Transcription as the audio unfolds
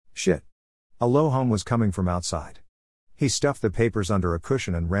Shit. A low hum was coming from outside. He stuffed the papers under a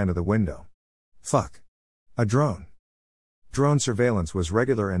cushion and ran to the window. Fuck. A drone. Drone surveillance was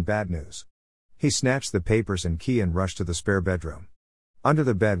regular and bad news. He snatched the papers and key and rushed to the spare bedroom. Under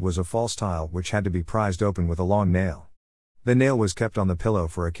the bed was a false tile which had to be prized open with a long nail. The nail was kept on the pillow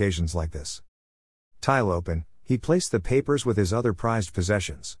for occasions like this. Tile open, he placed the papers with his other prized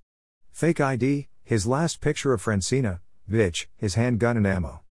possessions. Fake ID, his last picture of Francina, bitch, his handgun and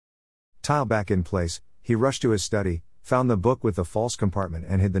ammo. Tile back in place, he rushed to his study, found the book with the false compartment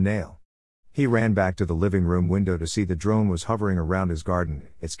and hid the nail. He ran back to the living room window to see the drone was hovering around his garden,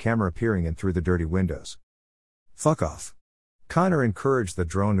 its camera peering in through the dirty windows. Fuck off. Connor encouraged the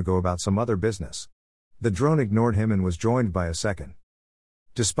drone to go about some other business. The drone ignored him and was joined by a second.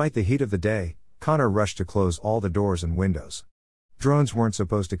 Despite the heat of the day, Connor rushed to close all the doors and windows. Drones weren't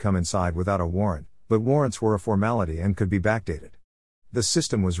supposed to come inside without a warrant, but warrants were a formality and could be backdated. The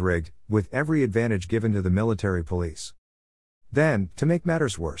system was rigged, with every advantage given to the military police. Then, to make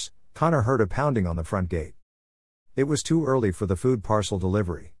matters worse, Connor heard a pounding on the front gate. It was too early for the food parcel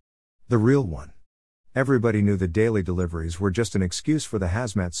delivery. The real one. Everybody knew the daily deliveries were just an excuse for the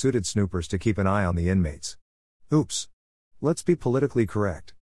hazmat-suited snoopers to keep an eye on the inmates. Oops. Let's be politically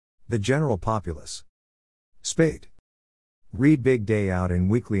correct. The general populace. Spade. Read Big Day Out in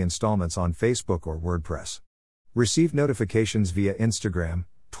weekly installments on Facebook or WordPress. Receive notifications via Instagram,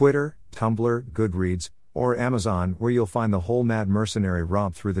 Twitter, Tumblr, Goodreads, or Amazon, where you'll find the whole mad mercenary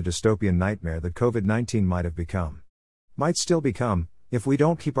romp through the dystopian nightmare that COVID-19 might have become. Might still become, if we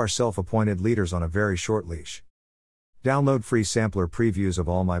don't keep our self-appointed leaders on a very short leash. Download free sampler previews of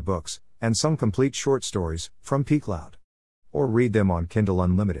all my books, and some complete short stories, from pCloud. Or read them on Kindle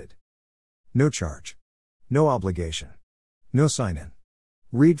Unlimited. No charge. No obligation. No sign-in.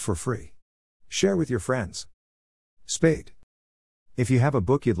 Read for free. Share with your friends. Spade. If you have a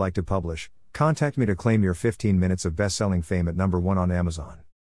book you'd like to publish, contact me to claim your 15 minutes of best-selling fame at #1 on Amazon.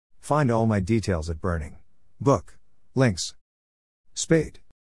 Find all my details at Burning Book. Links. Spade.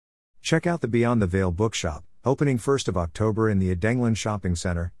 Check out the Beyond the Veil bookshop, opening 1st of October in the Edengland Shopping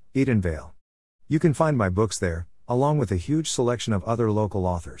Center, Edenvale. You can find my books there, along with a huge selection of other local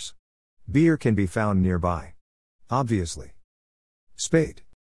authors. Beer can be found nearby. Obviously. Spade.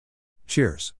 Cheers.